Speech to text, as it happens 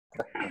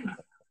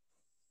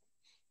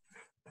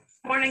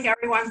Morning,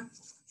 everyone.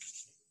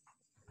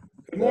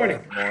 Good morning.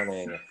 Good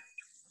morning.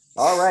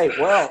 All right.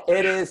 Well,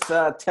 it is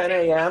 10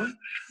 a.m.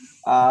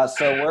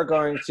 So we're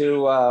going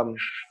to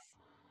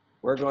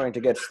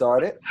get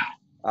started.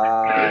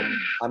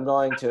 I'm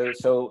going to.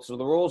 So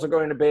the rules are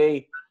going to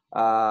be.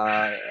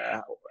 I'm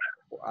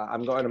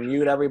going to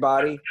mute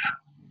everybody,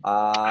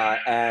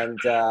 and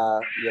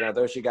those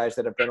of you guys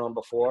that have been on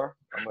before,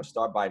 I'm going to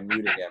start by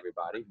muting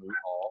everybody. Mute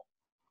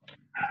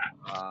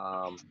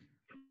all.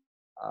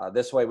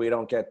 This way we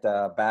don't get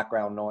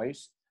background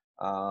noise.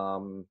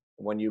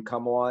 When you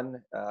come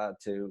on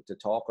to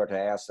talk or to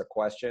ask a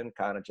question,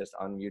 kind of just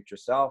unmute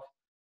yourself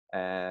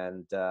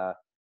and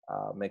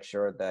make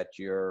sure that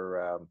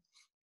your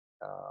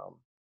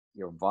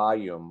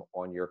volume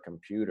on your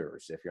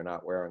computers, if you're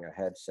not wearing a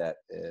headset,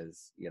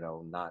 is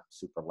not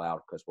super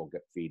loud, because we'll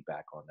get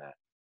feedback on that.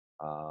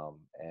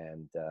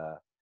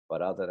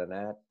 But other than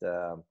that,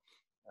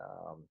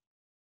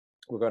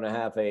 we're going to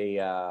have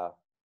a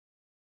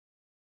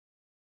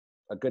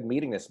good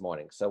meeting this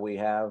morning. So we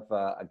have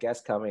a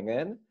guest coming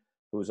in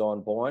who's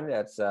on board.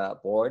 That's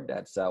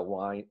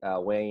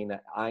Wayne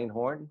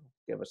Einhorn.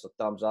 Give us a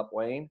thumbs up,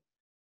 Wayne.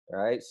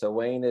 All right. So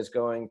Wayne is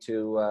going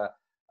to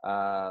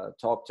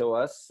talk to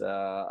us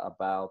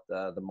about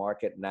the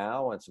market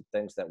now and some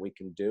things that we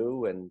can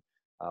do. And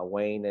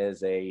Wayne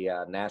is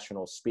a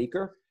national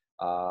speaker.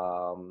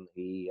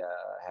 He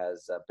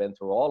has been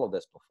through all of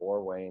this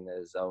before. Wayne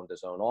has owned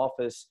his own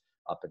office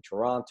up in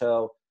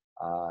Toronto.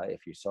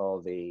 If you saw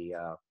the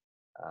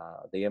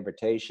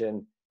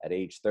invitation, at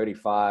age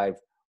 35,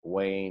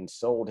 Wayne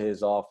sold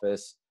his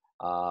office,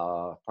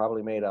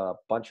 probably made a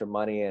bunch of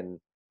money, and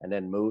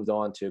then moved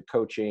on to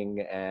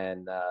coaching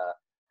and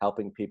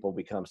helping people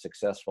become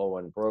successful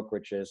in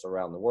brokerages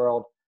around the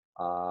world.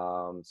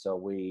 So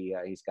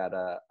he's got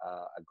a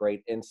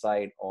great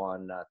insight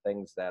on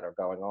things that are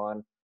going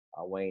on.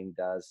 Wayne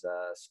does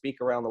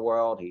speak around the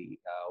world.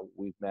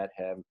 We've met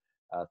him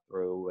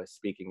through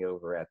speaking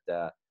over at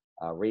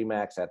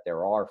RE/MAX at their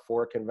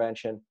R4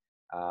 convention.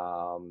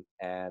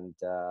 And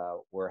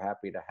we're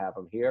happy to have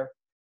him here.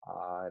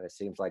 And it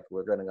seems like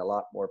we're getting a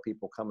lot more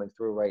people coming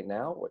through right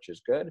now, which is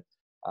good.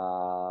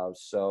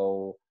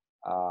 So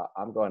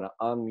I'm going to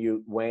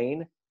unmute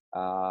Wayne.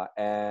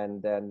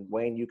 And then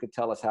Wayne, you could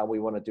tell us how we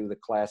want to do the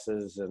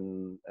classes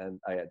and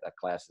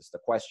the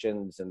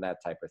questions and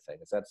that type of thing.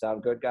 Does that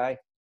sound good, guy?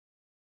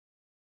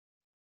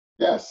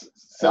 Yes,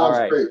 sounds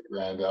right. Great,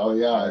 Randall.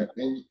 Yeah, right.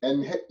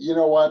 And you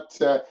know what?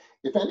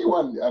 If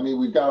anyone, I mean,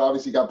 we've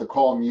obviously got the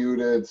call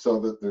muted so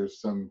that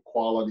there's some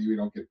quality. We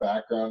don't get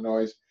background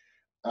noise.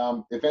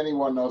 If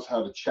anyone knows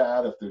how to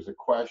chat, if there's a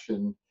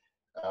question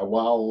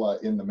while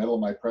in the middle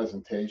of my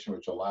presentation,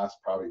 which will last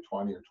probably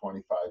 20 or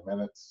 25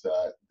 minutes,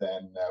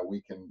 then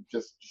we can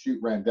just shoot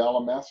Randall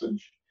a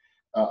message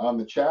on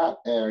the chat,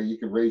 or you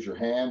can raise your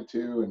hand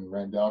too, and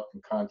Randall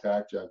can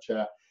contact you on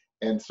chat.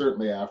 And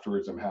certainly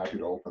afterwards, I'm happy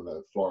to open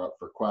the floor up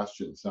for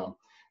questions.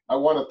 I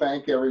want to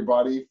thank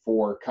everybody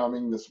for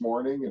coming this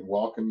morning and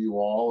welcome you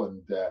all.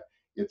 And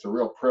it's a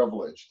real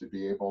privilege to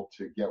be able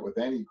to get with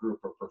any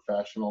group of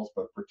professionals,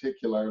 but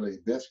particularly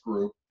this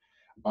group.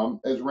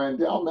 As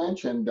Randall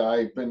mentioned,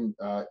 I've been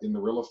in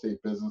the real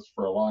estate business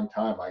for a long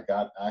time. I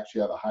got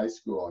actually out of high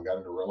school and got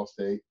into real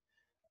estate.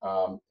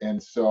 And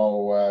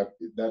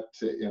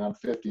I'm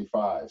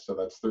 55, so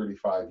that's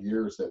 35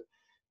 years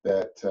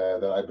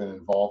that I've been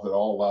involved at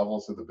all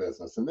levels of the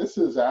business. And this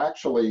is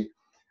actually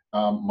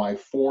my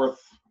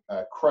fourth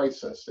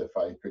crisis, if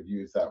I could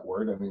use that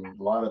word. I mean,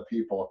 a lot of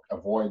people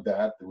avoid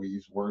that. We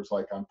use words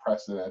like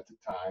unprecedented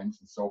times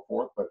and so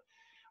forth, but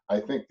I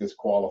think this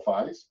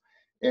qualifies.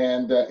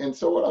 And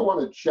so what I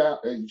want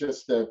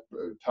to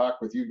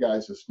talk with you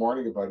guys this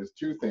morning about is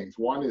two things.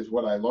 One is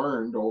what I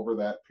learned over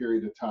that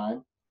period of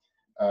time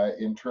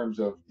in terms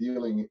of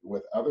dealing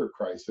with other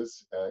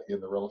crises in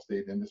the real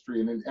estate industry.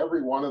 And in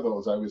every one of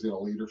those, I was in a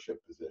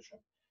leadership position,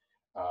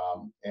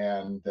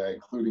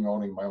 including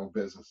owning my own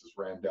business. As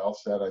Randall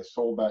said, I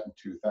sold that in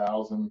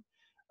 2000,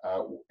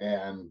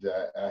 and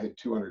I had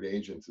 200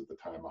 agents at the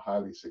time, a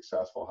highly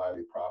successful,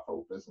 highly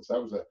profitable business.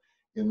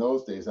 In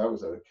those days, that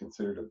was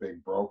considered a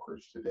big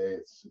brokerage. Today,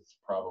 it's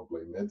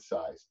probably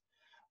mid-sized.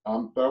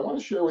 But I want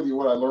to share with you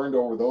what I learned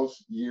over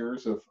those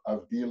years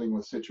of dealing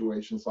with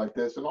situations like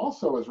this. And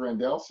also, as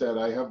Randall said,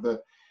 I have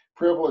the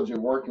privilege of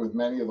working with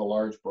many of the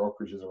large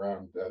brokerages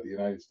around the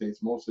United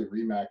States, mostly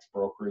RE/MAX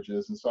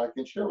brokerages. And so I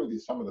can share with you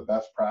some of the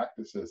best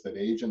practices that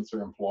agents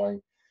are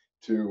employing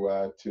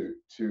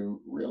to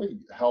really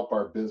help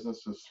our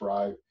businesses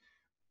thrive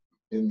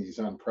in these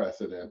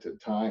unprecedented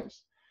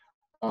times.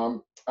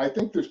 I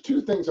think there's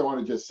two things I want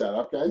to just set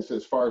up, guys,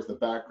 as far as the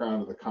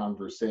background of the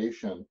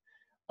conversation.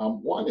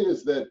 One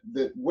is that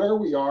where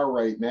we are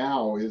right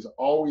now is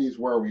always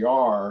where we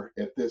are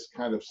at this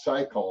kind of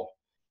cycle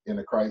in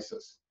a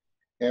crisis.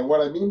 And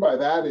what I mean by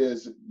that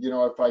is,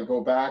 if I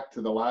go back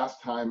to the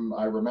last time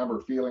I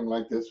remember feeling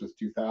like this was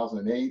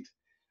 2008.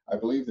 I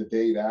believe the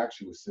date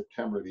actually was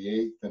September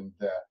the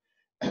 8th.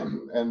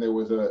 And there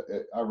was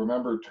I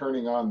remember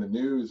turning on the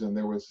news, and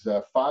there was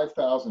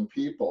 5,000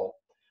 people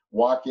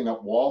walking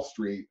up Wall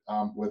Street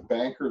with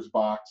bankers'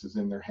 boxes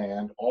in their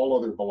hand, all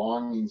of their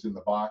belongings in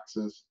the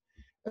boxes.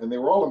 And they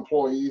were all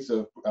employees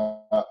of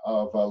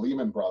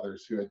Lehman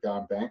Brothers, who had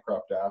gone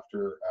bankrupt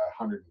after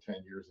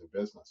 110 years of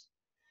business.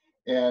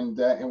 And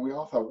we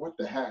all thought, what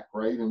the heck,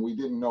 right? And we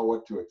didn't know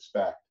what to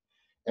expect.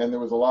 And there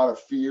was a lot of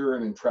fear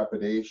and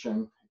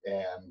trepidation,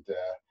 and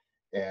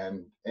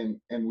then,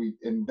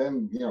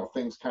 you know,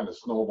 things kind of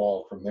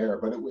snowballed from there.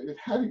 But it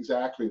had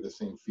exactly the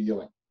same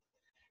feeling.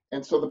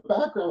 And so the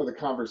background of the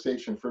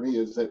conversation for me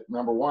is that,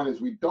 number one,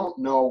 is we don't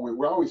know,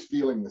 we're always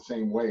feeling the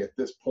same way at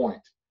this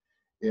point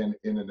in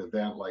an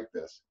event like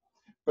this.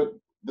 But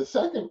the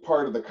second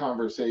part of the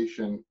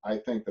conversation, I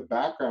think the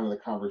background of the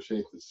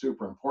conversation is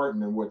super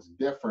important, and what's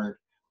different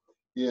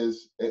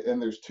is, and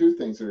there's two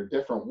things that are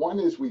different. One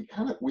is we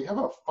have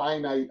a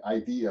finite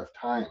idea of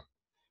time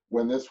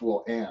when this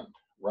will end,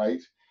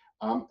 right?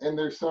 And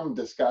there's some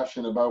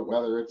discussion about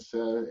whether it's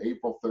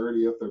April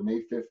 30th or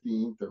May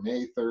 15th or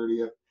May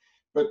 30th.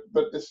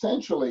 But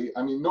essentially,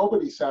 I mean,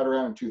 nobody sat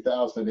around in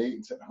 2008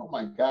 and said, oh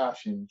my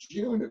gosh, in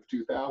June of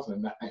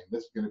 2009,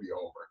 this is going to be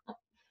over,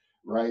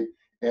 right?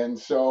 And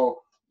so,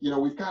 you know,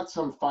 we've got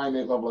some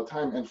finite level of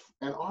time,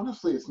 and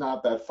honestly, it's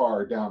not that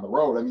far down the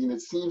road. I mean,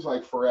 it seems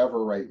like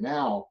forever right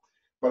now,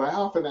 but I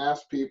often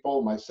ask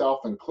people, myself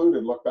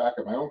included, look back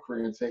at my own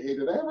career and say, hey,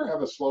 did I ever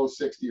have a slow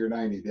 60 or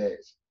 90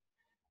 days?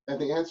 And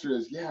the answer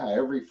is, yeah,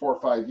 every 4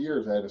 or 5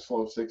 years, I had a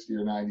slow 60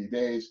 or 90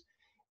 days.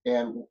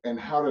 And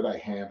how did I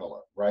handle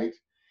it, right?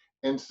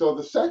 And so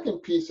the second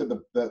piece of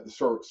the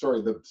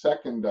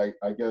second,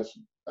 I guess,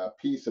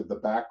 piece of the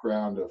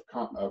background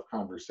of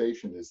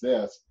conversation is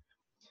this,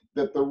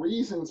 that the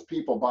reasons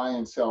people buy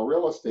and sell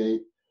real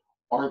estate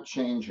aren't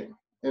changing.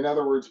 In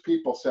other words,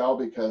 people sell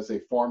because they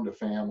formed a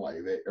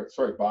family.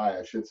 Buy,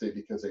 I should say,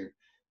 because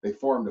they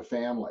formed a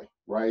family,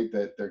 right?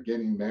 That they're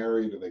getting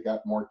married, or they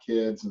got more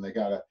kids, and they've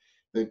got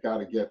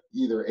to get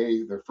either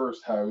their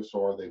first house,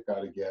 or they've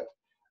got to get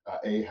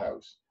a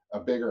house, a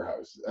bigger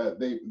house.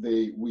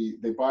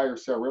 They buy or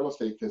sell real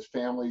estate because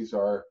families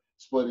are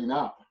splitting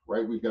up,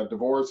 right? We've got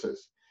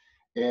divorces,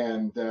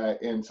 and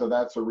so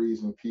that's a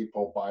reason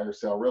people buy or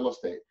sell real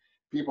estate.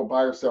 People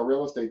buy or sell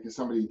real estate because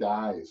somebody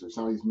dies or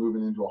somebody's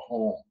moving into a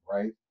home,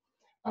 right?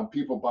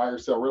 People buy or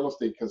sell real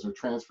estate because they're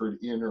transferred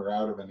in or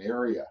out of an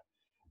area.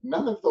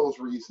 None of those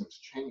reasons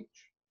change.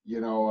 You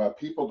know,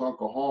 people don't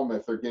go home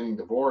if they're getting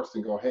divorced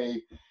and go,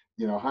 hey,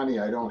 you know, honey,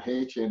 I don't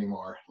hate you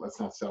anymore. Let's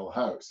not sell a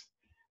house.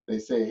 They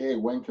say, hey,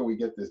 when can we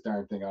get this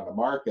darn thing on the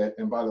market?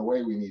 And by the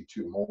way, we need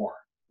 2 more,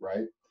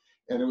 right?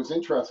 And it was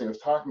interesting. I was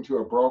talking to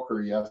a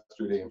broker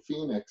yesterday in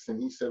Phoenix,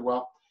 and he said,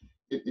 well,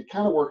 it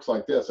kind of works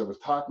like this. I was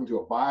talking to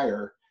a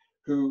buyer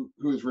who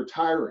is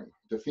retiring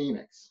to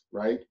Phoenix,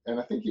 right?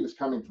 And I think he was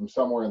coming from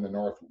somewhere in the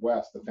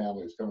Northwest. The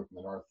family was coming from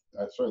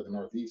the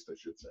Northeast, I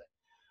should say.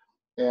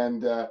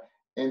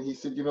 And he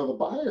said, you know, the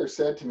buyer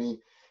said to me,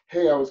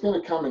 hey, I was going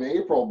to come in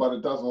April, but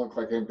it doesn't look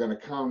like I'm going to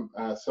come.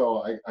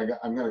 So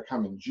I'm going to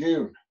come in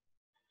June.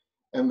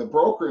 And the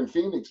broker in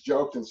Phoenix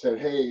joked and said,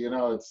 hey, you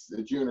know, it's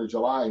June or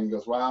July. And he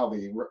goes, wow,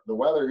 the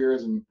weather here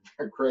isn't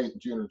great in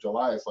June or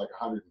July. It's like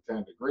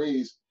 110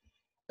 degrees.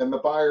 And the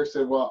buyer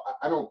said, well,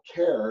 I don't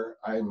care.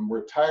 I'm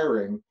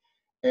retiring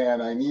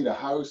and I need a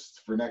house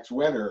for next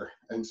winter.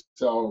 And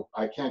so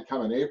I can't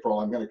come in April.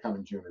 I'm going to come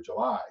in June or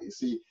July. You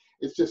see,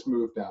 it's just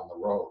moved down the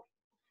road.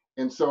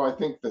 And so I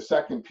think the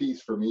second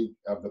piece for me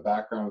of the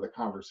background of the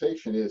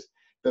conversation is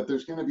that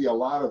there's going to be a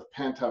lot of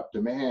pent up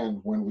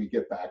demand when we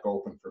get back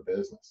open for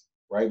business,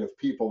 right? Of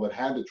people that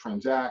had to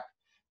transact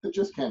that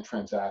just can't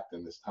transact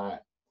in this time.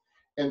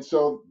 And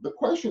so the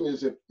question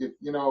is, if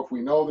you know, if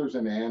we know there's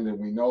an end and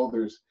we know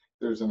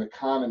there's an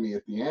economy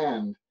at the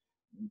end,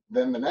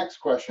 then the next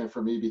question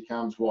for me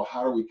becomes, well,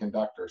 how do we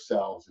conduct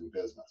ourselves in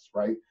business,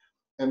 right?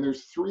 And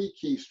there's three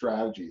key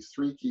strategies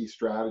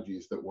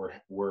that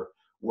we're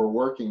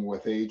working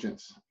with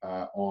agents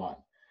on,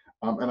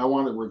 and I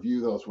want to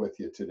review those with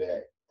you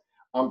today.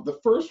 The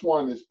first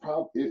one is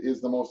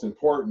the most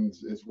important,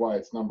 is why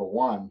it's number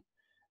one.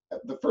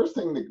 The first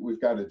thing that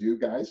we've got to do,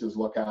 guys, is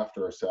look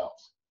after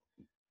ourselves.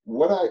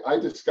 What I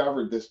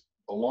discovered this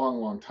a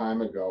long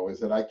time ago is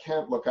that I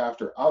can't look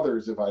after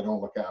others if I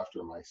don't look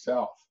after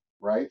myself,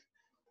 right?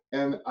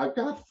 And I've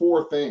got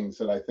 4 things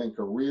that I think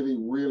are really,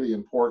 really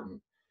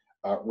important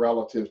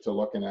relative to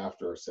looking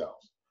after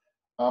ourselves.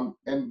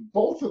 And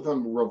both of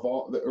them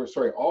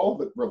all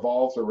of it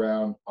revolves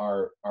around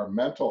our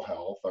mental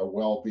health, our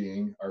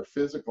well-being, our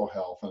physical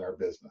health, and our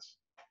business,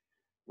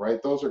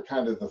 right? Those are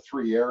kind of the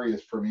 3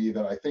 areas for me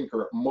that I think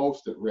are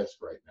most at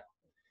risk right now.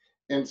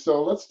 And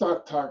so let's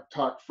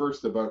talk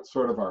first about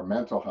sort of our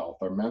mental health,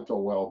 our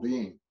mental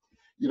well-being.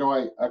 You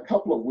know, a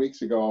couple of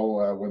weeks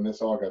ago when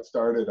this all got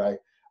started,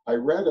 I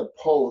read a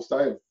post.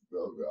 I have,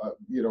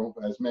 you know,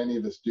 as many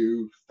of us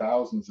do,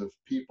 thousands of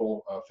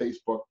people,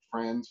 Facebook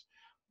friends,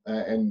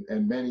 and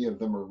many of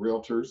them are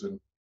realtors.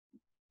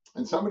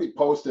 And somebody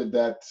posted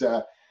that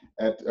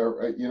at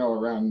you know,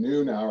 around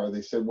noon hour,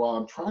 they said, well,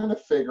 I'm trying to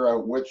figure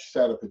out which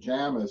set of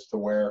pajamas to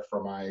wear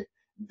for my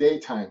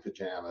daytime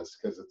pajamas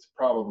because it's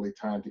probably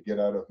time to get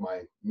out of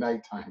my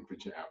nighttime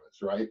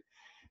pajamas, right?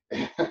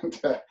 And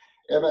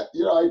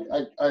you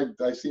know,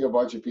 I see a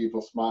bunch of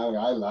people smiling.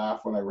 I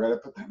laugh when I read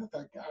it, but then I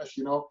thought, gosh,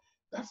 you know,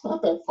 that's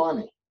not that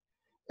funny.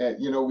 And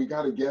you know, we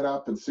got to get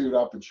up and suit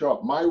up and show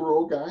up. My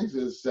rule, guys,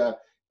 is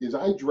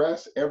I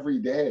dress every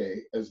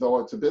day as though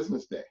it's a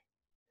business day.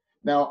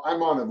 Now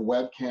I'm on a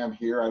webcam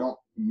here. I don't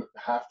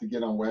have to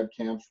get on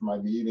webcams for my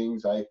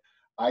meetings.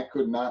 I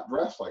could not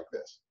dress like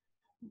this.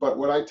 But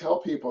what I tell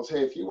people is,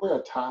 hey, if you wear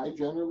a tie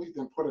generally,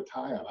 then put a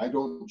tie on. I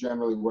don't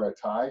generally wear a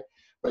tie,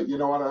 but you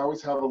know what? I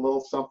always have a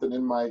little something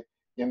in my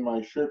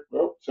shirt.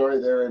 Oh, sorry,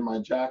 there in my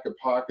jacket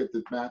pocket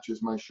that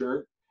matches my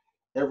shirt.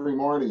 Every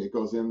morning it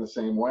goes in the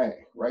same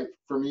way, right?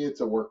 For me, it's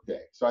a work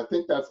day. So I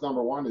think that's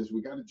number one, is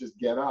we got to just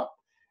get up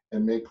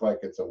and make like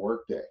it's a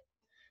work day.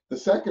 The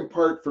second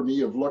part for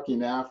me of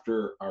looking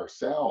after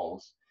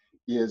ourselves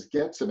is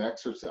get some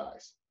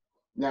exercise.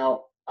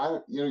 Now,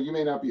 you know, you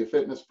may not be a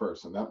fitness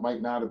person. That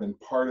might not have been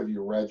part of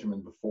your regimen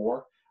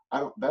before.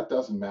 That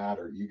doesn't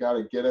matter. You got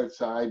to get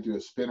outside, do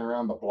a spin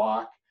around the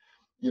block.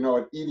 You know,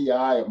 at EDI,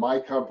 at my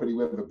company,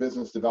 we have a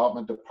business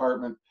development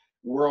department.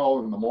 We're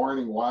all in the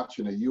morning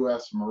watching a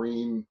U.S.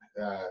 Marine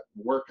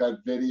workout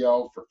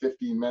video for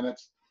 15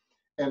 minutes.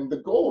 And the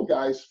goal,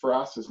 guys, for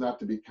us is not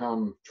to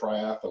become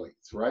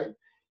triathletes, right?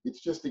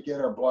 It's just to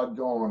get our blood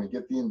going and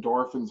get the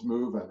endorphins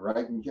moving,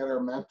 right? And get our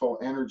mental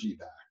energy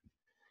back.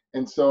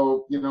 And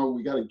so, you know,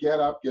 we got to get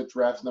up, get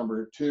dressed.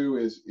 Number two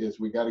is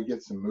we got to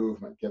get some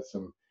movement, get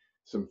some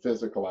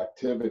physical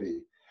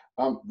activity.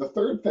 The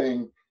third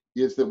thing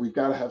is that we've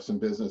got to have some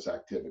business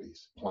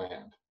activities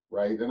planned,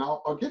 right? And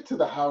I'll get to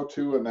the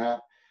how-to and that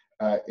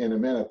in a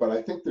minute, but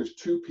I think there's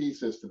two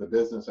pieces to the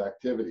business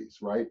activities,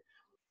 right?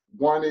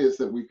 One is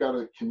that we've got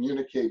to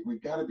communicate.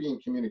 We've got to be in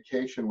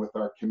communication with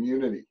our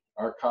community,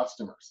 our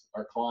customers,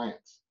 our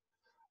clients,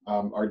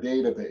 our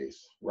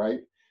database,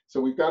 right? So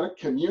we've got to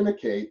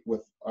communicate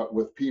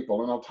with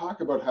people, and I'll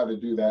talk about how to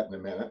do that in a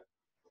minute.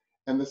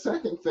 And the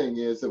second thing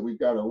is that we've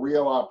got a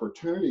real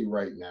opportunity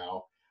right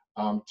now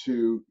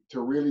to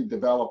really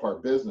develop our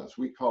business.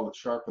 We call it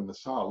sharpen the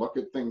saw. Look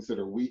at things that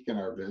are weak in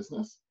our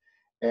business,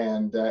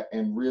 and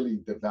really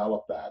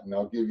develop that. And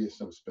I'll give you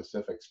some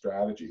specific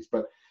strategies.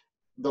 But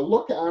the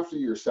look after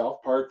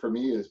yourself part for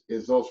me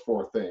is those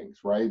four things,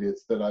 right?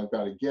 It's that I've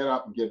got to get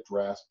up and get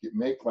dressed,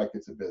 make like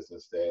it's a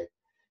business day.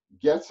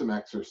 Get some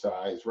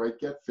exercise, right?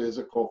 Get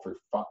physical for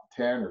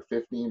 10 or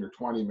 15 or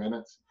 20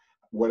 minutes,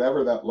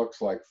 whatever that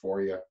looks like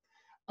for you,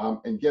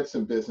 and get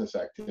some business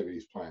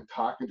activities planned,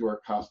 talking to our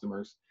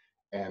customers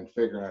and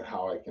figuring out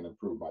how I can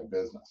improve my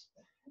business.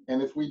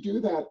 And if we do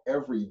that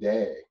every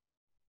day,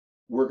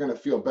 we're going to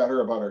feel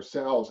better about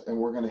ourselves, and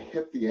we're going to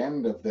hit the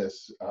end of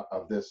this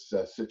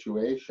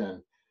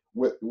situation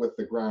with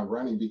the ground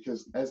running,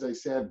 because as I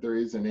said, there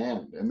is an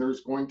end, and there's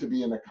going to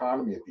be an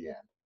economy at the end.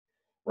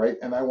 Right?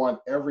 And I want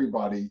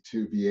everybody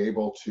to be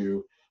able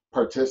to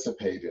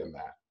participate in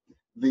that.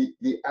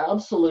 The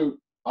absolute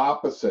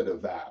opposite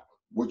of that,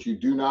 which you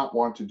do not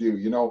want to do,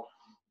 you know,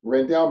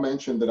 Rendell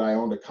mentioned that I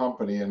owned a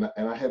company, and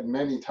I had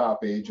many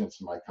top agents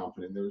in my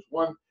company. And there was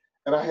one,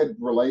 and I had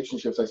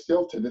relationships. I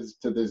still, to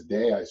this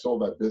day, I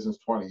sold that business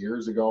 20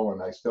 years ago,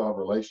 and I still have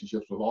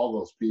relationships with all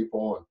those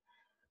people.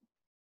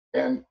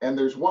 And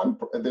there's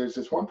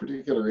this one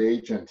particular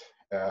agent,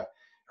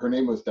 her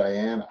name was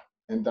Diana.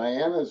 And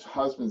Diana's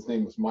husband's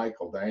name was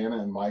Michael, Diana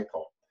and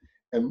Michael.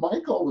 And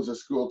Michael was a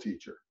school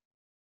teacher.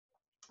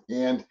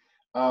 And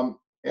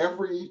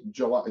every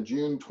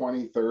June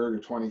 23rd or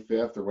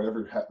 25th or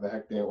whatever the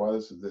heck day it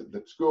was,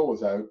 the school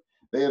was out.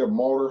 They had a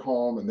motor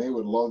home, and they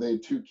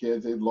had two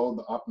kids. They'd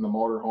load up in the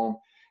motor home,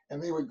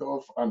 and they would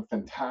go on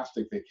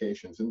fantastic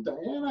vacations. And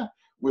Diana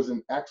was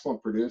an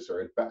excellent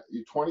producer.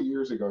 20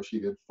 years ago,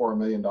 she did $4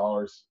 million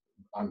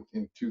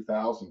in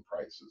 2000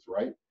 prices,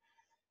 right?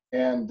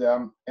 And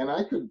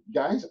I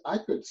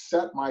could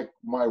set my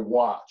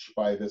watch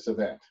by this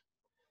event.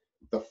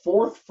 The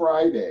fourth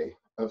Friday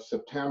of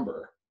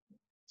September.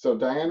 So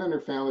Diana and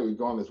her family would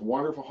go on this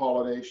wonderful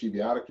holiday. She'd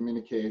be out of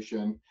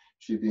communication.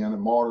 She'd be in a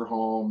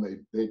motorhome.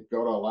 They'd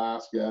go to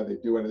Alaska.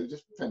 They'd do it. They're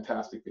just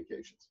fantastic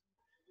vacations.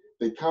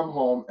 They'd come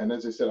home, and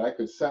as I said, I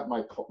could set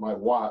my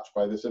watch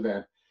by this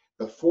event.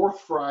 The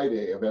fourth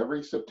Friday of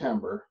every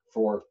September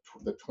for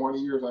the 20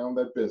 years I owned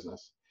that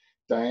business,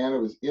 Diana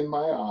was in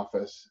my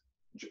office,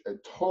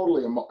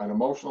 totally an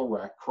emotional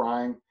wreck,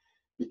 crying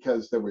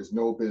because there was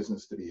no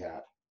business to be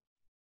had.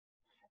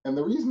 And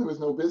the reason there was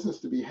no business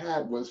to be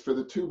had was for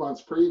the 2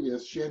 months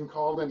previous, she hadn't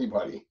called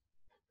anybody,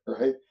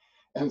 right?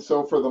 And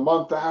so for the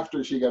month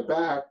after she got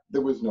back,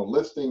 there was no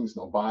listings,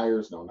 no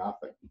buyers, no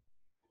nothing,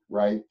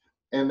 right?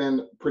 And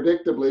then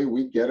predictably,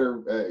 we'd get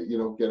her,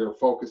 get her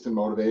focused and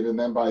motivated. And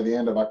then by the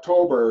end of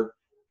October,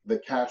 the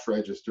cash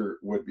register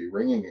would be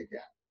ringing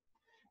again.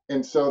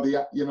 And so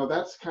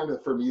that's kind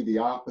of, for me, the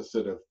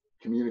opposite of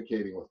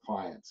communicating with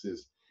clients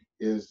is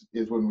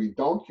when we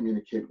don't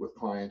communicate with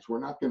clients, we're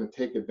not going to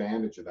take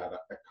advantage of that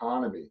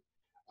economy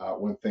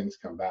when things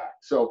come back.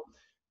 So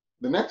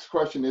the next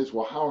question is,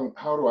 well,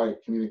 how do I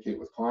communicate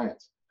with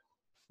clients?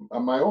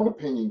 My own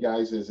opinion,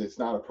 guys, is it's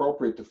not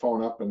appropriate to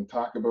phone up and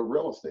talk about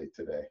real estate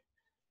today,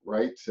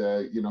 right?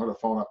 You know, to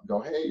phone up and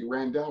go, hey,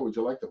 Randell, would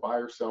you like to buy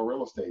or sell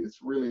real estate? It's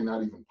really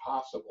not even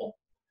possible.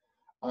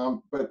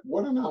 But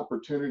what an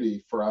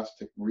opportunity for us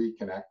to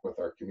reconnect with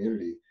our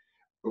community,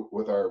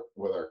 with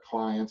our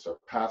clients, our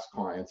past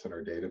clients in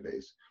our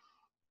database.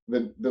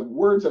 The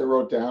words I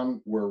wrote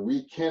down were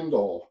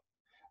rekindle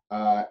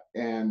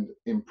and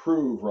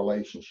improve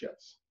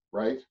relationships,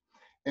 right?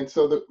 And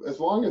so as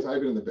long as I've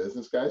been in the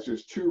business, guys,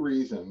 there's two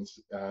reasons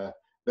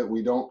that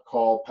we don't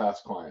call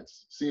past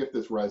clients. See if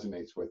this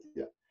resonates with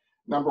you.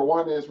 Number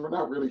one is we're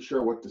not really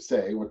sure what to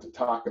say, what to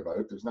talk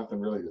about. There's nothing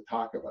really to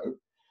talk about.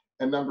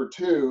 And number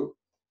two,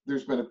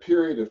 there's been a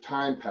period of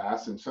time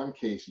passed, in some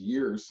case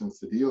years, since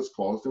the deal's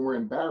closed, and we're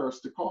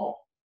embarrassed to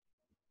call.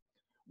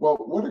 Well,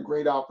 what a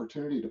great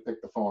opportunity to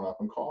pick the phone up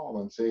and call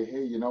and say,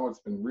 hey, you know, it's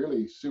been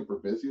really super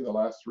busy the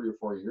last 3 or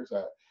 4 years.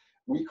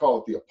 We call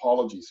it the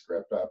apology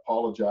script. I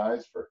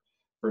apologize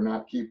for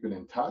not keeping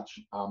in touch,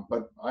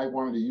 but I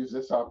wanted to use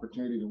this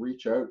opportunity to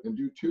reach out and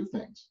do two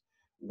things.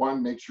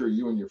 One, make sure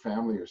you and your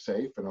family are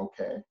safe and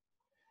okay.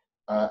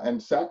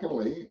 And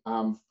secondly,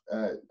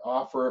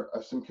 offer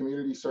some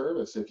community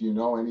service. If you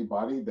know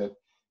anybody that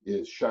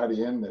is shut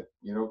in, that,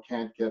 you know,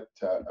 can't get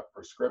a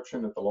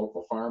prescription at the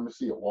local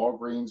pharmacy, at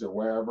Walgreens or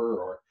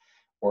wherever,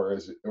 or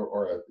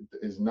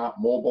is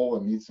not mobile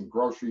and needs some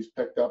groceries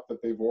picked up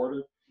that they've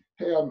ordered.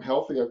 Hey, I'm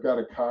healthy, I've got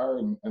a car,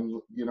 and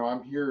you know,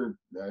 I'm here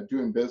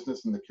doing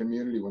business in the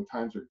community when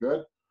times are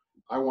good.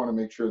 I want to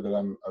make sure that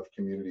I'm of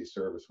community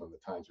service when the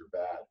times are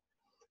bad.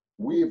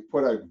 We've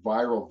put out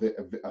viral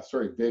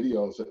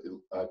videos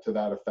to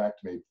that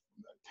effect, made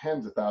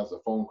tens of thousands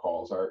of phone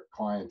calls, our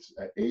clients,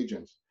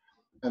 agents,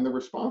 and the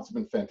response has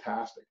been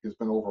fantastic. It's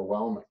been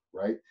overwhelming,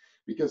 right?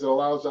 Because it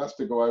allows us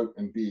to go out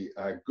and be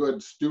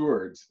good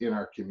stewards in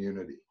our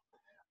community.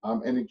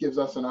 And it gives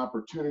us an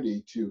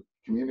opportunity to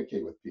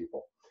communicate with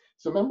people.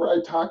 So remember, I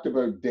talked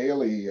about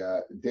daily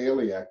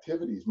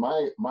activities.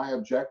 My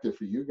objective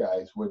for you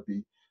guys would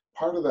be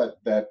part of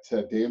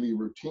that daily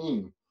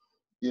routine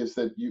is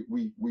that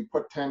we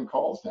put 10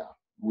 calls down.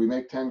 We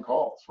make 10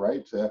 calls,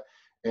 right?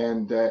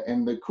 And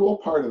the cool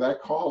part of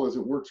that call is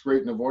it works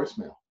great in a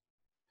voicemail.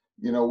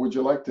 You know, would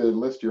you like to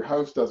list your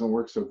house? Doesn't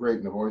work so great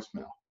in a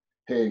voicemail.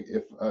 Hey,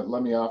 if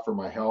let me offer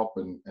my help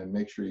and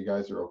make sure you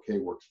guys are okay,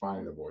 works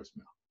fine in a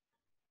voicemail.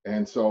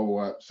 And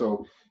so,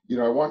 you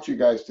know, I want you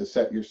guys to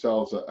set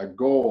yourselves a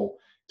goal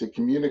to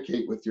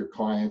communicate with your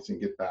clients and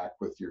get back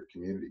with your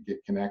community,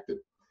 get connected.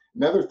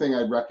 Another thing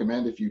I'd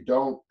recommend, if you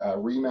don't,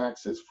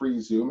 Remax has free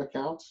Zoom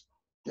accounts.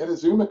 Get a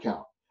Zoom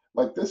account.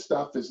 Like, this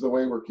stuff is the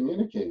way we're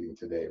communicating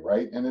today,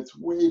 right? And it's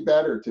way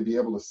better to be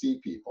able to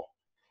see people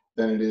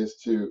than it is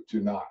to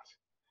not,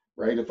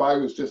 right? If I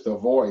was just a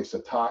voice, a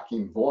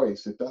talking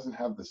voice, it doesn't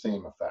have the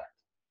same effect.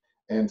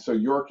 And so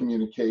your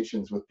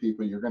communications with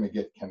people, you're going to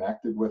get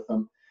connected with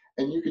them,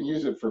 and you can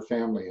use it for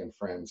family and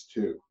friends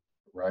too,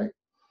 right?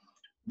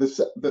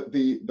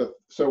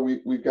 So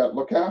we've got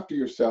look after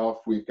yourself,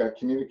 we've got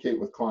communicate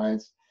with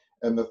clients,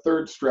 and the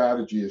third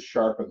strategy is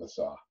sharpen the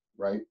saw,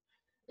 right?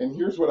 And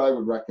here's what I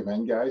would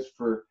recommend, guys.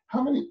 For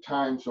how many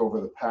times over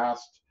the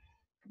past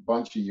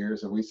bunch of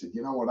years have we said,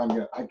 you know what,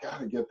 I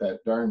gotta get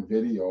that darn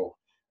video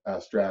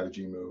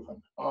strategy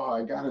moving. Oh,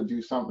 I gotta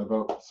do something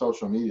about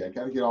social media. I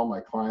gotta get all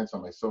my clients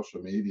on my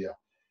social media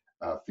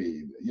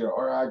feed, you know,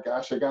 or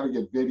gosh, I gotta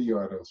get video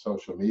out of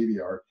social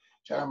media, or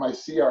my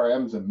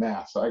CRM's a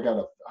mess. I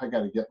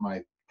gotta get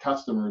my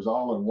customers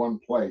all in one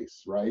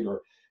place, right?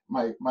 Or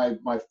my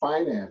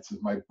finances,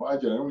 my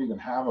budget, I don't even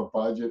have a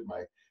budget.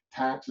 My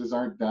taxes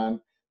aren't done.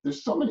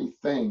 There's so many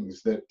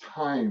things that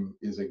time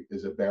is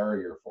a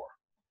barrier for,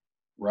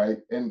 right?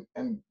 And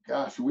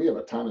gosh, we have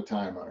a ton of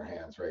time on our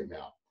hands right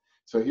now.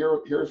 So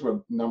here's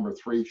what number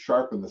 3,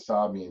 sharpen the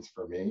saw, means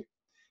for me,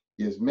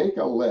 is make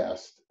a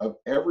list of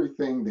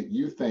everything that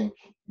you think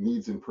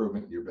needs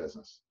improvement in your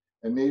business.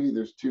 And maybe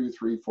there's 2,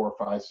 3, 4,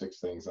 5, 6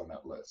 things on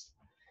that list.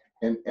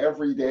 And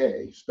every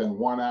day, spend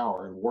 1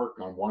 hour and work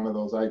on one of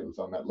those items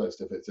on that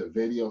list. If it's a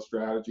video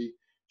strategy,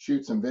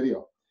 shoot some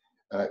video.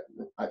 I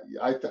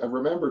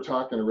remember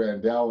talking to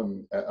Randell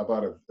and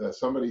about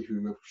somebody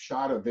who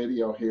shot a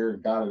video here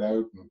and got it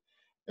out,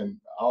 and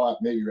I'll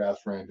maybe ask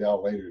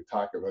Randell later to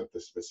talk about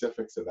the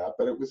specifics of that,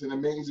 but it was an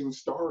amazing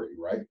story,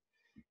 right?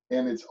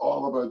 And it's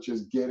all about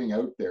just getting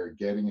out there,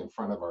 getting in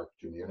front of our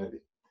community.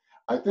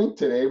 I think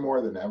today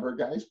more than ever,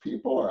 guys,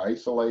 people are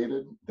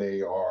isolated.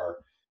 They are,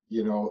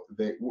 you know,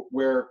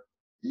 where,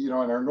 you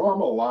know, in our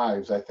normal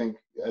lives, I think,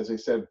 as I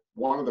said,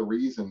 one of the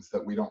reasons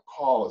that we don't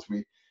call is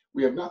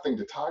we have nothing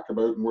to talk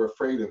about and we're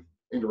afraid of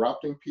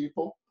interrupting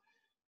people.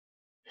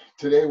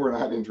 Today, we're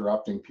not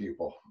interrupting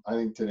people. I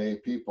think today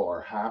people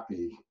are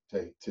happy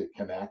to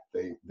connect.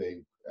 They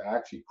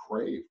actually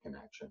crave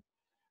connection,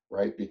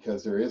 right?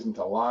 Because there isn't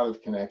a lot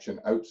of connection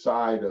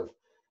outside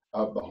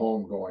of the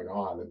home going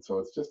on. And so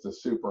it's just a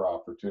super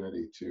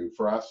opportunity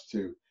for us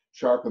to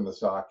sharpen the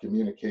saw,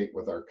 communicate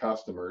with our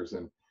customers,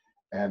 and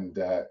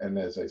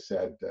as I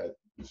said,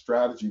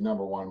 strategy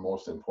number 1,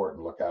 most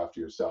important, look after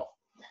yourself.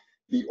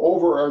 the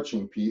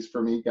overarching piece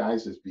for me,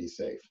 guys, is be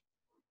safe.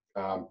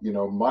 You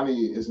know,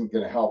 money isn't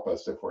going to help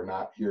us if we're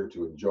not here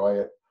to enjoy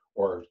it,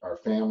 or our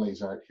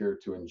families aren't here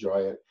to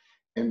enjoy it.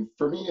 And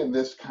for me, in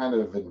this kind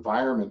of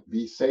environment,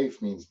 be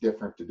safe means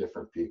different to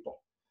different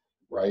people,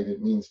 right?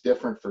 It means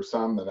different for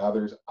some than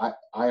others. I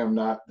am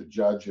not the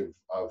judge of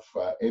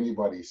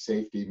anybody's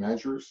safety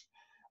measures,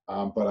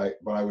 but I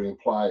would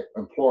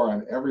implore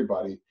on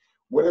everybody,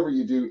 whatever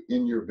you do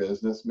in your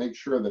business, make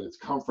sure that it's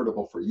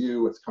comfortable for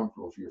you, it's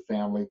comfortable for your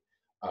family,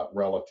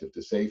 relative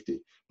to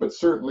safety. But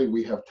certainly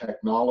we have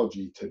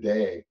technology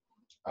today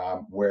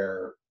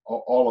where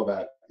all of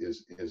that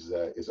is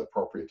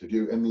appropriate to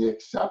do, and the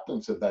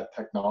acceptance of that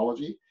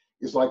technology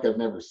is like I've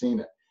never seen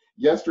it.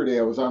 Yesterday,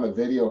 I was on a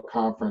video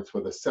conference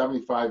with a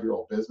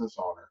 75-year-old business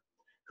owner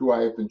who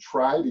I have been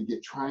trying to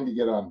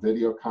get on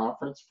video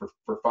conference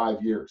for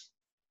 5 years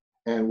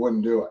and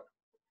wouldn't do it,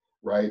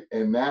 right?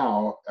 And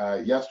now,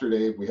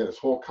 yesterday, we had his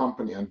whole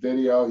company on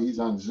video. He's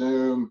on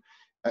Zoom.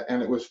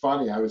 And it was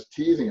funny. I was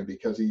teasing him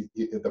because his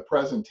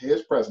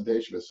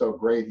presentation was so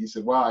great. He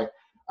said, "Well,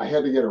 I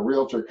had to get a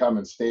realtor come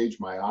and stage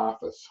my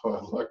office so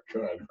it looked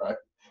good, right?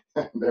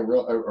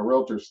 a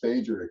realtor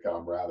stager to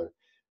come rather."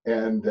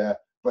 And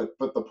but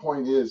the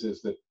point is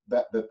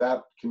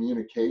that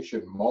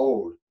communication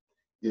mode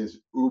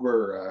is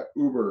uber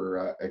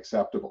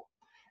acceptable.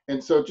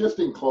 And so, just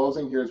in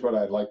closing, here's what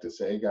I'd like to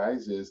say,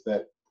 guys, is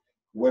that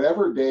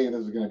whatever day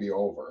this is going to be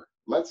over,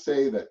 let's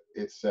say that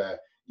it's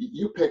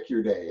you pick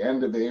your day,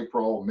 end of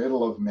April,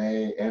 middle of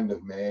May, end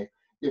of May.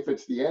 If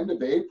it's the end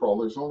of April,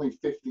 there's only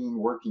 15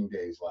 working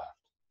days left.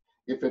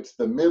 If it's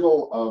the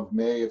middle of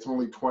May, it's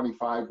only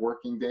 25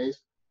 working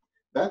days.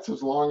 That's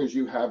as long as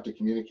you have to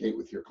communicate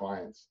with your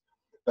clients.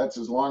 That's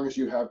as long as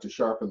you have to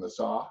sharpen the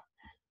saw,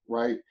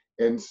 right?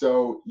 And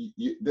so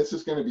this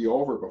is going to be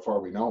over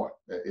before we know it.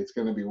 We're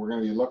going to be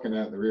looking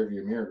at the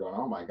rearview mirror going,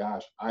 "Oh my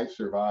gosh, I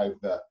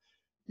survived the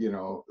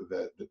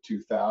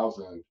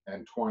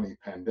 2020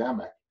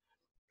 pandemic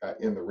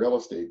in the real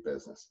estate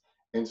business."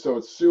 And so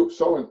it's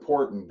so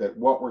important that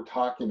what we're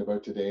talking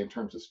about today in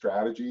terms of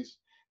strategies,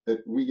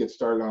 that we get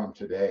started on them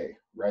today,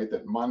 right?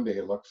 That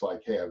Monday looks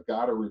like, hey, I've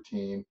got a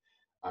routine,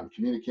 I'm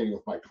communicating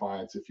with my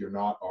clients if you're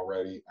not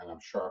already, and I'm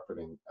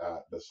sharpening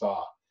the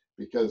saw.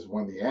 Because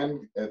when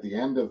at the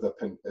end of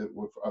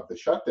the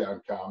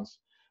shutdown comes,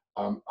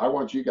 I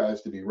want you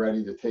guys to be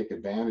ready to take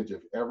advantage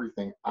of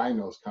everything I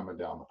know is coming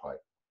down the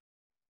pipe.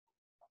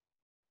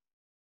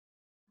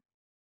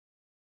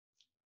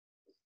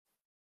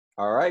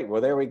 All right.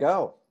 Well, there we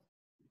go.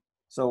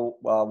 So,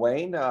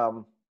 Wayne,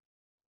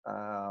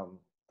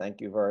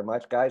 thank you very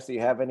much. Guys, do you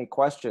have any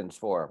questions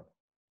for him?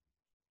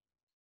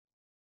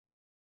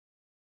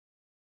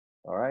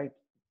 All right.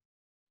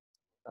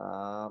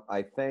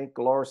 I think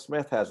Laura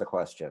Smith has a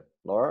question.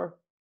 Laura?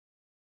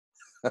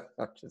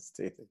 I'm just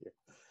teasing you.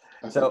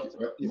 So,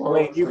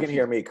 Wayne, you can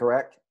hear me,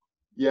 correct?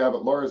 Yeah,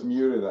 but Laura's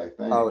muted, I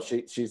think. Oh,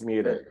 she's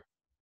muted.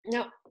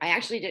 No, I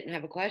actually didn't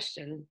have a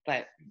question,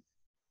 but.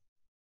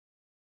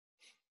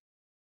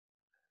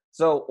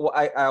 So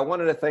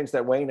one of the things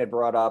that Wayne had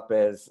brought up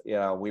is,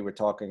 we were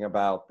talking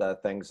about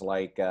things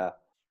like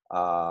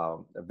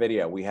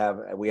video. We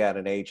had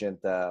an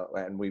agent,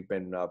 and we've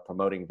been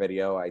promoting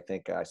video. I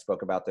think I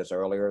spoke about this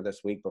earlier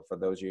this week, but for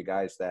those of you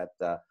guys that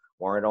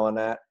weren't on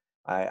that,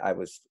 I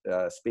was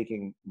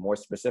speaking more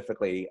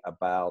specifically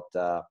about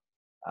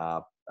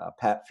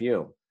Pat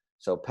Fume.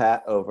 So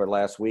Pat over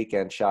last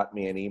weekend shot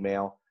me an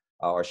email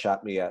or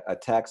shot me a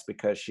text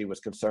because she was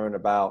concerned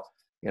about,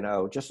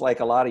 just like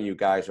a lot of you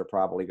guys are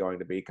probably going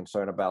to be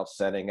concerned about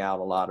sending out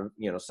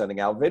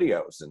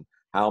videos, and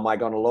how am I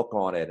going to look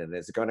on it? And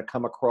is it going to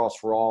come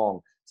across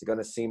wrong? Is it going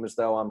to seem as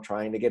though I'm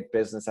trying to get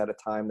business at a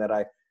time that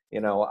I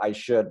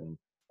shouldn't?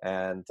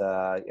 And,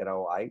 I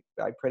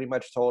pretty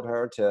much told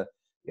her to,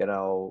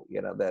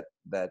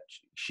 that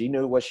she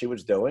knew what she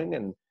was doing,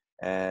 and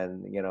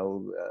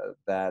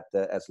that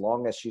as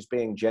long as she's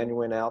being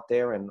genuine out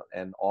there and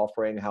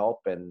offering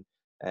help and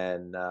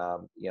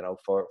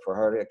for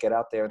her to get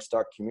out there and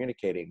start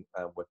communicating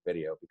with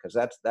video, because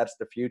that's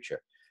the future.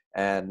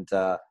 And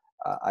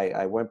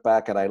I went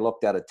back and I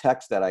looked at a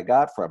text that I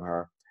got from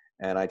her,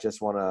 and I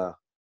just want to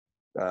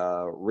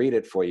read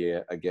it for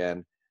you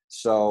again.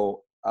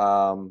 So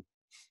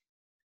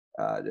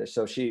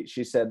so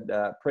she said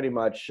pretty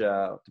much,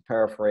 to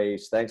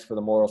paraphrase, "Thanks for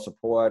the moral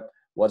support.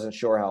 Wasn't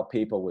sure how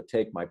people would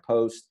take my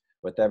post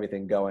with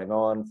everything going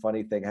on.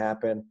 Funny thing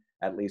happened.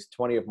 At least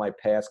 20 of my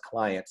past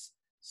clients,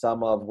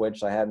 some of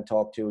which I hadn't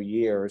talked to in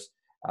years,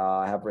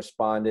 have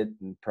responded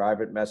and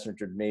private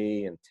messaged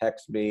me and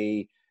text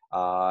me,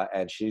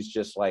 and she's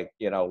just like,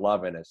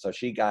 loving it." So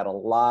she got a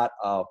lot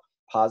of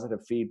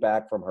positive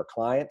feedback from her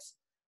clients,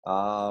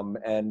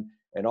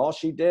 and all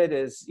she did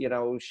is,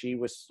 she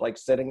was like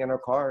sitting in her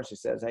car and she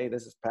says, "Hey,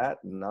 this is Pat,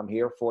 and I'm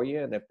here for you.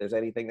 And if there's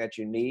anything that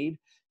you need,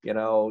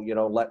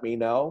 let me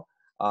know."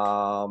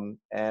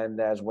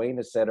 And as Wayne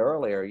has said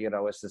earlier,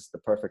 it's just the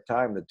perfect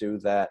time to do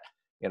that.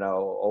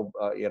 Oh,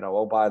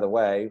 by the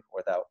way,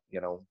 without,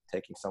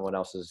 taking someone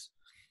else's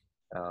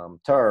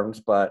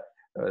terms, but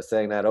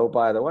saying that, "Oh,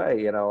 by the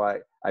way,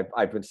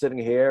 I've been sitting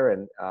here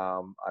and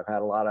I've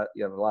had a lot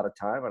of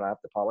time, and I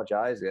have to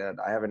apologize, and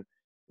I haven't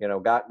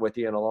gotten with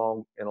you in a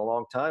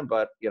long time,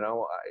 but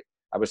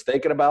I was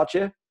thinking about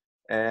you,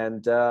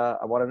 and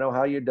I want to know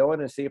how you're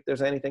doing and see if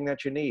there's anything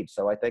that you need.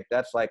 So I think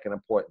that's like an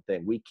important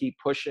thing. We keep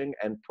pushing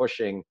and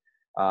pushing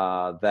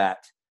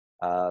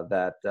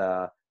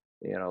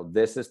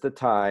this is the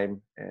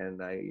time,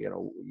 and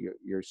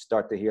you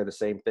start to hear the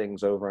same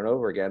things over and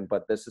over again,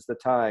 but this is the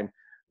time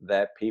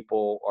that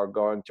people are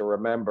going to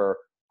remember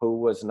who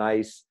was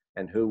nice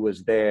and who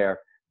was there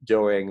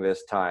during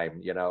this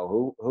time.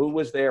 Who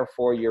was there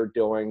for you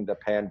during the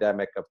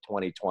pandemic of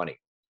 2020.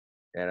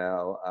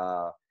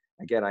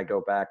 Again, I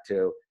go back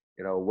to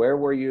where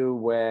were you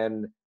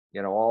when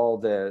all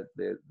the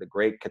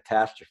great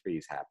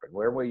catastrophes happened?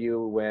 Where were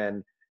you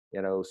when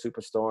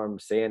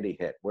Superstorm Sandy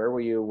hit? Where were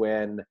you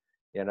when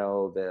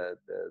the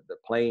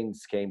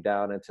planes came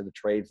down into the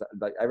trades?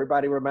 Like,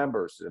 everybody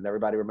remembers, and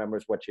everybody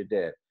remembers what you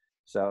did.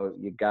 So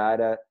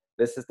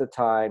this is the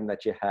time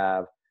that you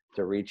have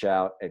to reach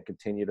out and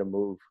continue to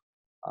move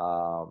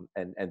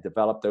and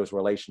develop those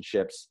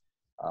relationships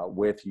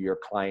with your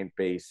client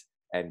base,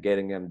 and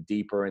getting them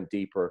deeper and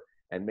deeper,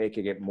 and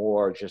making it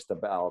more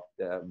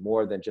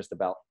than just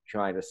about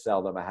trying to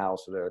sell them a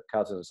house or their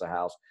cousins a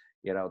house,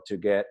 to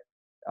get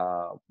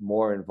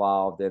more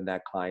involved in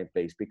that client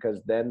base,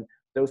 because then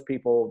those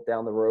people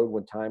down the road,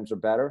 when times are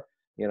better,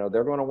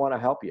 they're going to want to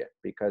help you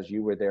because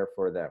you were there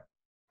for them.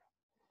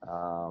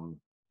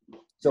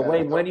 So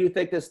Wayne, when do you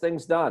think this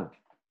thing's done?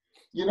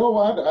 You know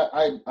what?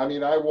 I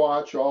mean, I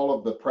watch all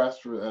of the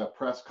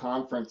press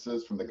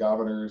conferences from the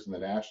governors and the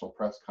national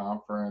press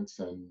conference,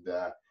 and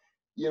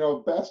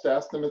best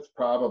estimates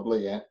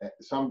probably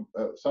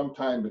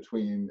sometime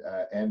between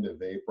end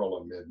of April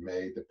and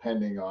mid-May,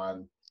 depending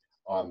on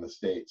the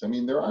states. I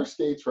mean, there are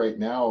states right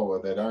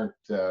now that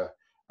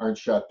aren't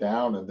shut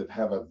down and that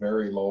have a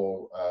very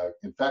low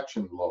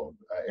infection load.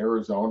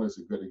 Arizona is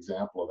a good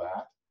example of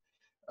that.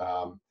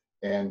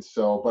 And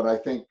so, but I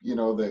think,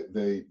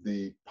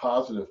 the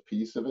positive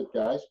piece of it,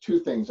 guys, two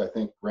things I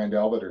think,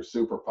 Randall, that are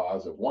super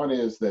positive. One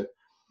is that,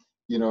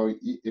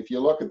 if you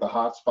look at the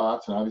hot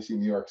spots, and obviously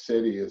New York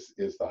City is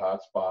the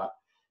hot spot,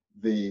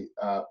 the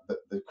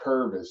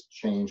curve is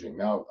changing.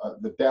 Now,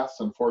 the deaths,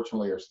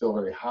 unfortunately, are still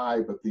very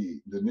high, but the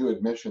new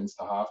admissions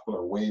to hospital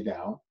are way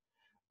down,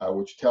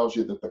 which tells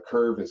you that the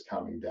curve is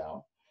coming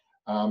down.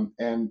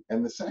 And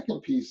the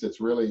second piece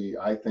that's really,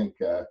 I think,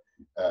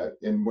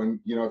 and when,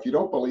 if you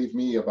don't believe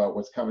me about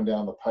what's coming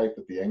down the pipe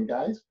at the end,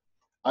 guys,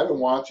 I've been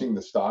watching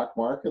the stock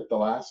market the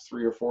last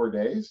 3 or 4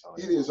 days.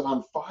 It is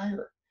on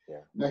fire.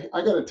 Yeah. Now,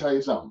 I got to tell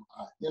you something.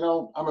 I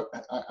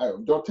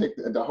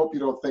hope you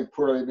don't think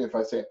poorly of me if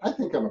I say I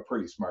think I'm a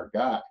pretty smart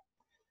guy,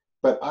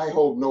 but I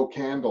hold no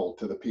candle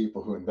to the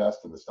people who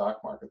invest in the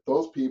stock market.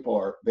 Those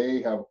people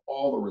they have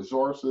all the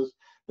resources.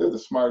 They're the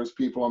smartest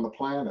people on the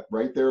planet,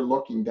 right? They're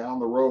looking down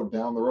the road,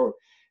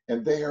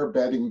 and they are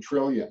betting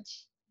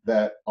trillions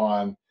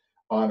on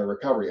a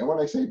recovery. And when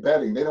I say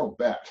betting, they don't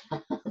bet.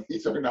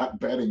 These are not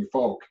betting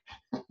folk.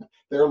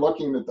 They're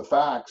looking at the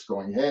facts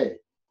going, hey,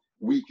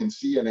 we can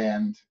see an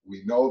end.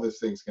 We know this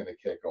thing's going to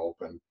kick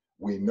open.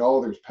 We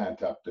know there's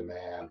pent up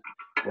demand,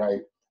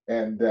 right?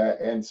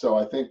 And so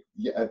I think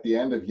at the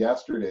end of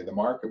yesterday, the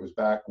market was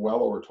back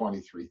well over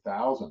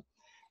 23,000.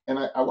 And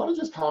I want to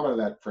just comment on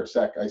that for a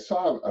sec. I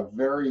saw a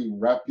very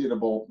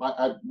reputable,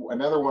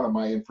 another one of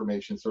my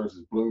information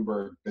sources,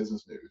 Bloomberg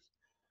Business News.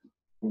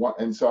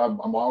 And so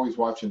I'm always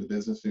watching the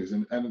business news.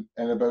 And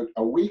about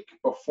a week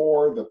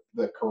before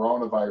the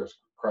coronavirus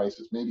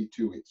crisis, maybe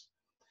 2 weeks,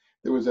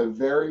 there was a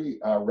very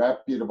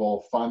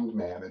reputable fund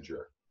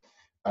manager.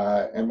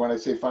 And when I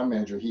say fund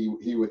manager,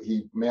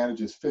 he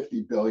manages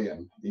 50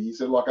 billion. He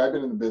said, look, I've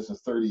been in the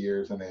business 30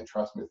 years and they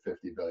entrust me with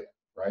 50 billion,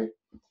 right?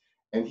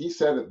 And he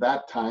said at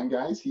that time,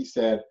 guys, he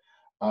said,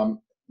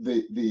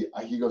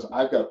 he goes,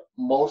 I've got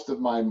most of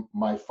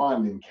my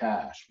fund in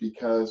cash,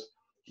 because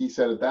he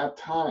said at that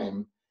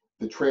time,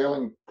 the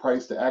trailing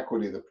price to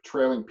equity, the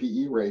trailing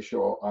PE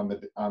ratio on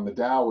the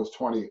Dow was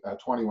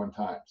 21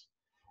 times.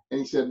 And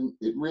he said,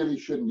 it really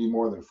shouldn't be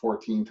more than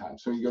 14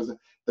 times. So he goes,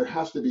 there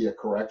has to be a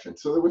correction.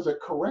 So there was a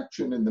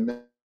correction in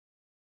the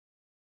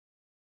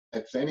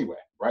mix anyway,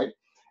 right?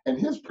 And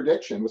his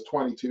prediction was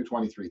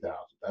 23,000.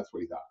 That's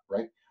what he thought,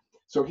 right?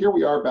 So here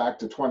we are back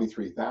to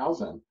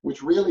 23,000,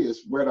 which really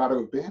is where it ought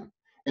to have been.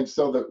 And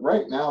so that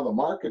right now the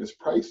market is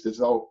priced as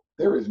though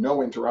there is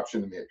no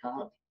interruption in the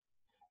economy.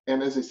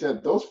 And as I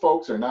said, those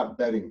folks are not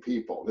betting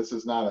people. This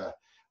is not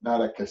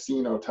a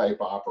casino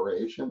type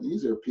operation.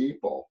 These are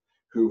people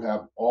who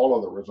have all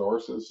of the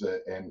resources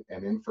and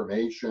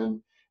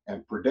information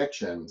and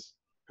predictions,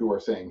 who are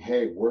saying,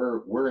 hey,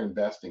 we're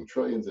investing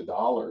trillions of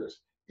dollars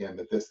in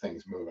that this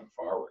thing's moving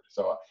forward.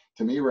 So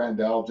to me,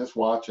 Randall, just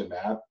watching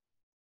that,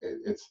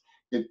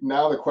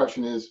 now the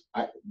question is,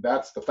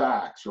 that's the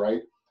facts,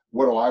 right?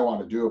 What do I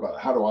want to do about it?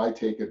 How do I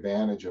take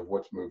advantage of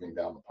what's moving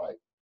down the pipe?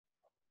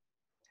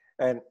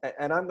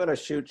 And I'm going to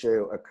shoot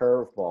you a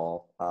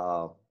curveball,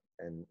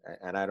 and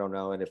I don't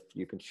know, and if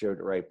you can shoot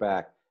it right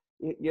back.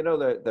 You know,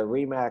 the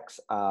Remax,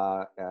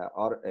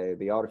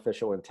 the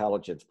artificial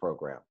intelligence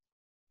program. Are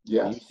you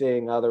Yes.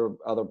 seeing other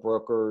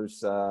brokers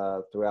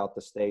throughout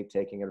the state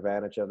taking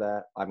advantage of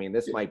that? I mean,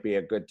 this Yeah. might be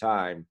a good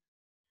time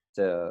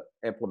to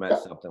implement Yeah.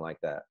 something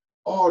like that.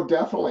 Oh,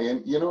 definitely.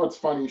 And you know, it's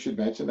funny you should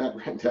mention that,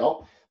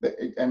 Randell.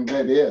 And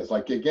that is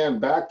like, again,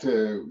 back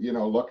to,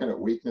 looking at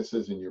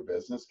weaknesses in your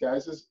business,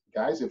 guys,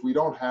 if we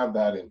don't have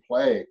that in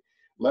play,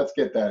 let's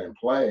get that in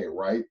play,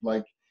 right?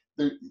 Like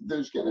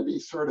there's going to be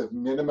sort of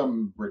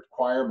minimum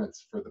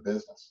requirements for the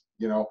business,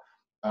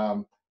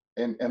 um,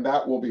 and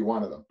that will be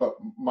one of them. But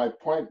my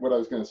point, what I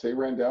was going to say,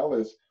 Randell,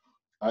 is,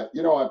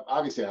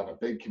 obviously I have a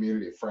big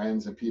community of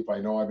friends and people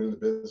I know. I've been in the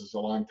business a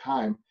long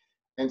time.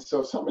 And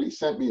so somebody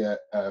sent me a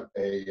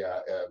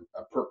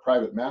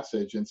private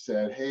message and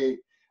said, "Hey,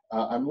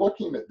 I'm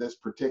looking at this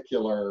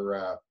particular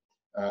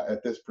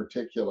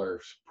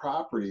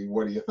property.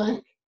 What do you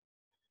think?"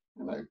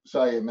 And I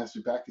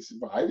messaged back. He said,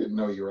 "Well, I didn't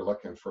know you were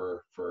looking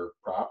for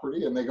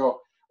property." And they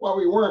go, "Well,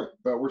 we weren't,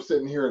 but we're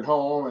sitting here at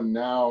home, and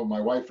now my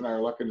wife and I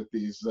are looking at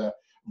these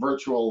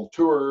virtual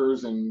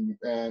tours, and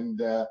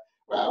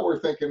well, we're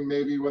thinking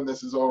maybe when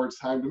this is over, it's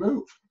time to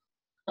move."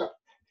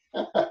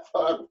 And I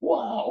thought,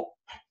 wow.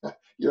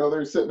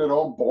 They're sitting at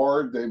home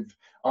bored. They've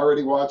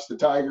already watched the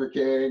Tiger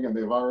King and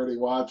they've already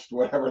watched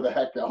whatever the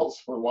heck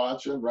else we're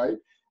watching, right?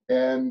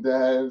 And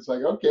it's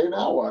like, okay,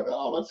 now what?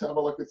 Oh, let's have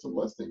a look at some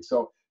listings.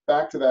 So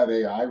back to that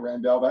AI,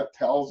 Randall, that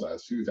tells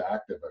us who's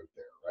active out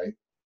there, right?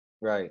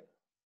 Right.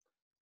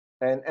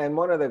 And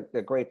one of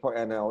the great part,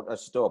 and I'll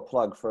just do a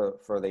plug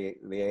for the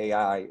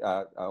AI,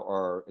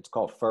 or it's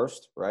called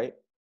First, right?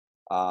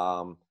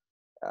 Um,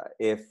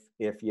 if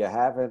you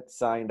haven't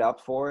signed up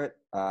for it,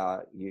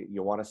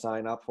 you want to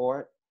sign up for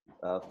it.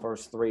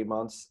 First 3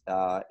 months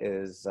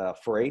is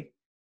free.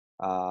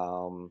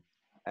 I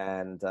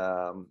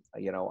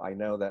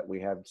know that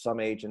we have some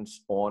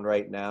agents on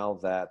right now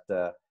that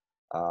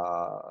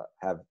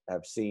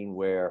have seen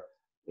where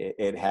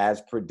it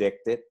has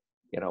predicted,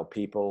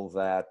 people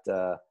that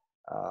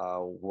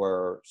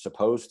were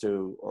supposed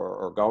to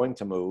or going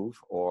to move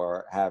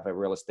or have a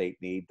real estate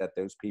need, that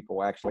those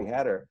people actually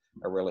had a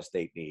real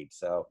estate need.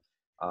 So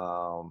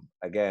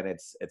again,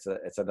 it's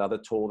another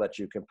tool that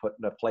you can put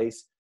into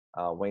place.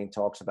 Wayne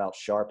talks about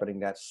sharpening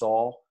that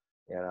saw.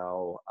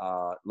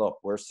 Look,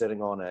 we're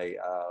sitting on a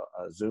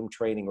Zoom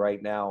training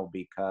right now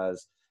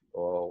because,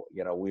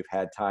 we've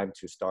had time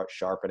to start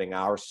sharpening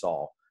our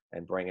saw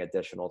and bring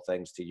additional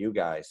things to you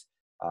guys.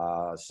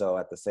 So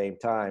at the same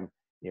time,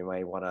 you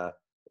may want to,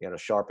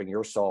 sharpen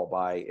your saw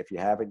by, if you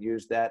haven't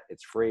used that,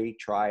 it's free.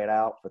 Try it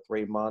out for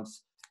 3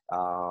 months.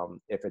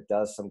 If it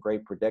does some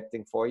great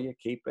predicting for you,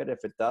 keep it.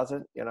 If it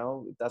doesn't,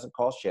 it doesn't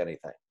cost you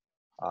anything.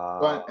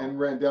 But and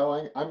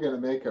Randell, I'm going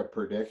to make a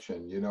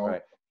prediction.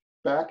 Right.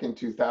 Back in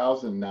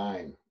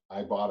 2009,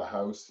 I bought a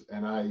house,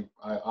 and I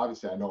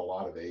obviously I know a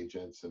lot of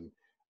agents,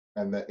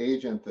 and the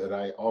agent that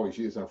I always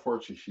use,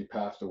 unfortunately, she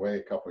passed away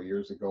a couple of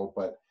years ago,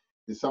 but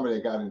is somebody I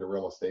got into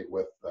real estate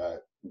with.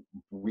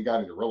 We got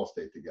into real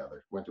estate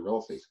together, went to real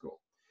estate school.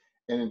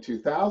 And in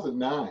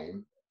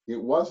 2009,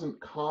 it wasn't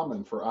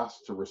common for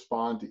us to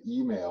respond to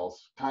emails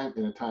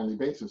in a timely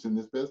basis in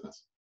this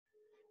business.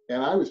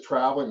 And I was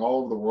traveling all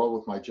over the world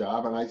with my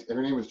job, and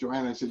her name was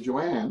Joanne. I said,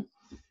 "Joanne,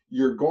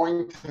 you're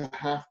going to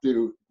have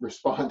to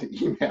respond to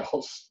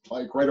emails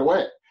like right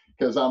away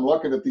because I'm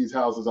looking at these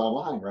houses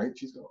online," right?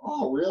 She's going,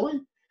 "Oh, really?"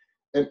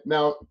 And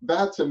now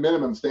that's a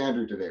minimum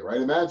standard today,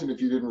 right? Imagine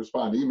if you didn't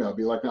respond to email, it'd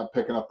be like not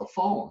picking up the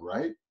phone,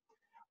 right?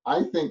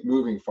 I think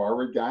moving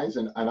forward, guys,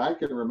 and I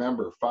can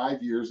remember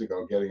 5 years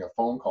ago getting a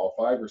phone call,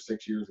 5 or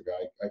 6 years ago.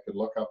 I could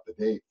look up the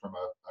date from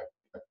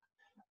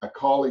a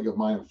colleague of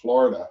mine in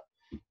Florida.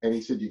 And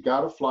he said, "You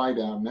got to fly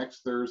down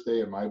next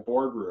Thursday in my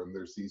boardroom.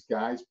 There's these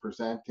guys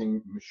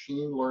presenting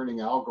machine learning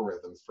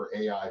algorithms for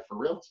AI for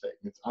real estate.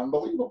 It's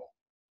unbelievable."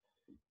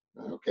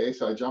 Okay,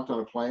 so I jumped on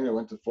a plane. I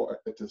went to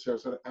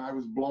Sarasota, and I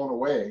was blown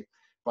away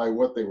by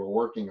what they were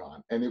working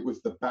on. And it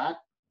was the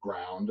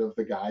background of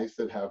the guys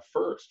that have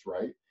First,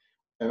 right?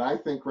 And I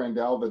think,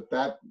 Randell,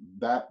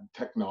 that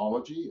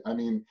technology, I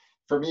mean,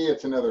 for me,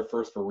 it's another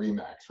first for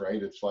Remax,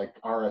 right? It's like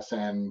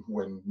RSN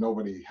when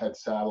nobody had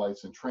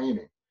satellites in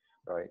training.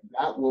 Right.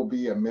 That will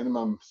be a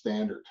minimum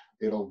standard.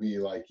 It'll be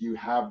like you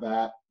have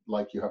that,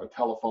 like you have a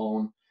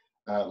telephone,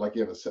 like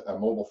you have a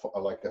mobile,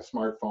 like a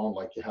smartphone,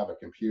 like you have a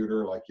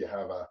computer, like you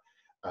have a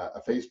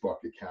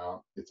Facebook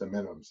account. It's a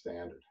minimum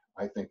standard.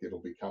 I think it'll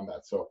become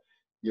that. So,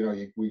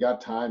 we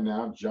got time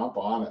now. Jump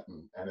on it,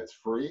 and it's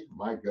free.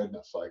 My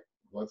goodness, like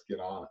let's get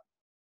on it.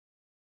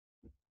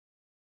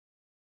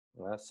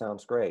 Well, that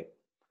sounds great.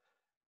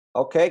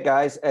 Okay,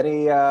 guys.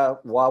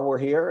 While we're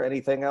here,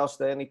 anything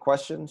else? Any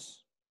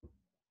questions?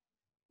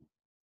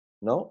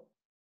 No?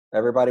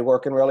 Everybody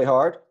working really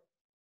hard?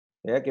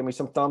 Yeah, give me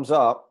some thumbs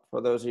up for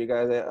those of you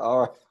guys that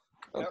are.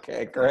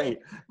 Okay,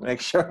 great.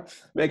 Make sure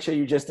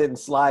you just didn't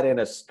slide in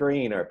a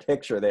screen or a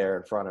picture there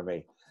in front of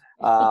me.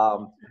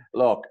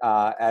 Look,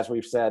 as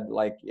we've said,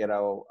 like,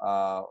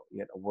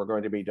 we're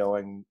going to be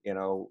doing,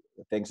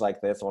 things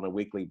like this on a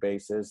weekly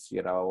basis.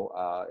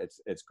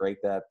 It's great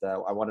that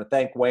I want to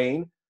thank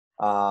Wayne.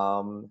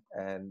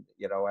 And,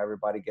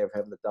 everybody give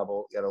him the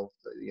double,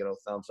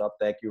 thumbs up.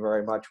 Thank you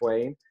very much,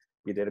 Wayne.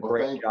 You did a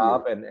great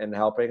job in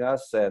helping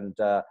us. And,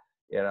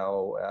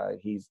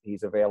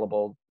 he's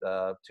available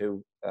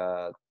to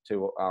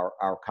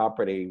our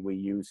company. We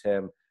use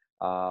him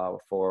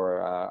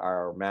for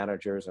our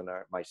managers and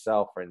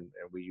myself, and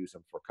we use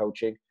him for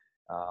coaching.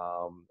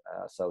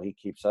 So he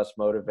keeps us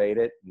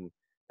motivated,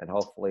 and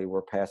hopefully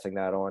we're passing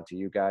that on to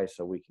you guys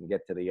so we can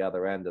get to the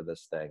other end of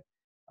this thing.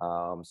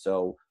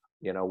 So,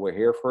 we're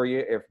here for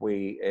you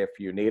if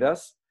you need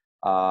us.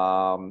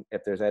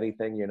 If there's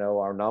anything,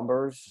 our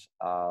numbers.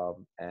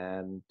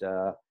 And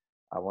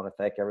I want to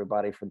thank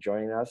everybody for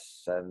joining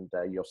us, and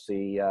you'll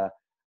see a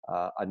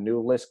new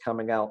list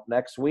coming out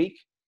next week.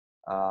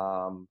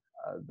 And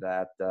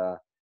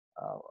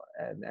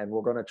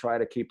we're going to try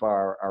to keep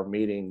our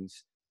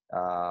meetings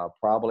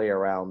probably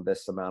around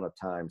this amount of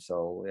time,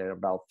 so in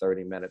about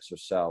 30 minutes or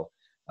so.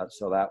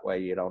 So that way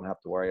you don't have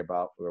to worry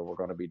about where we're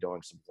going to be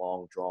doing some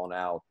long, drawn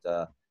out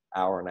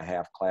hour and a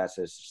half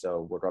classes.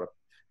 So we're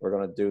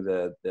going to do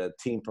the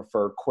team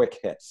preferred quick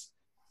hits.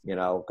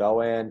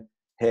 Go in,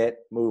 hit,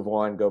 move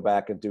on, go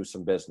back and do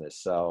some business.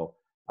 So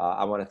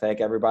I want to thank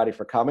everybody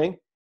for coming.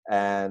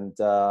 And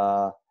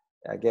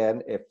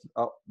again,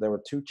 there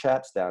were 2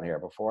 chats down here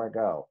before I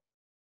go.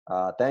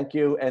 Thank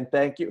you, and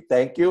thank you,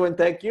 and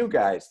thank you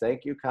guys.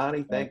 Thank you,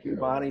 Connie. Thank you,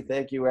 Bonnie.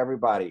 Thank you,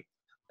 everybody.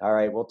 All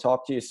right, we'll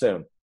talk to you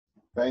soon.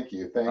 Thank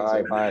you. Thanks. All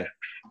right, bye.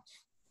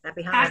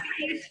 Happy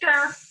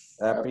Easter.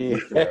 Happy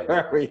Easter.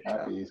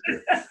 Happy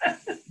Easter.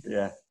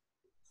 Yeah.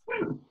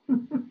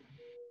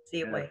 See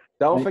you later.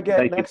 Don't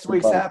forget next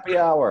week's happy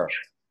hour.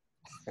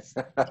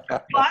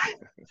 What?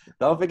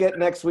 Don't forget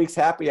next week's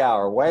happy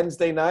hour,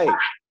 Wednesday night.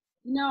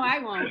 No, I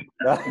won't.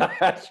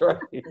 That's right.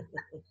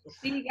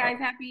 See you guys.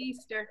 Happy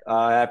Easter.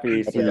 Happy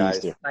Easter,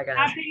 guys. Bye, guys.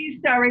 Happy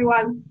Easter,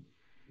 everyone.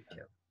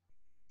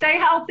 Stay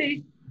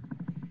healthy.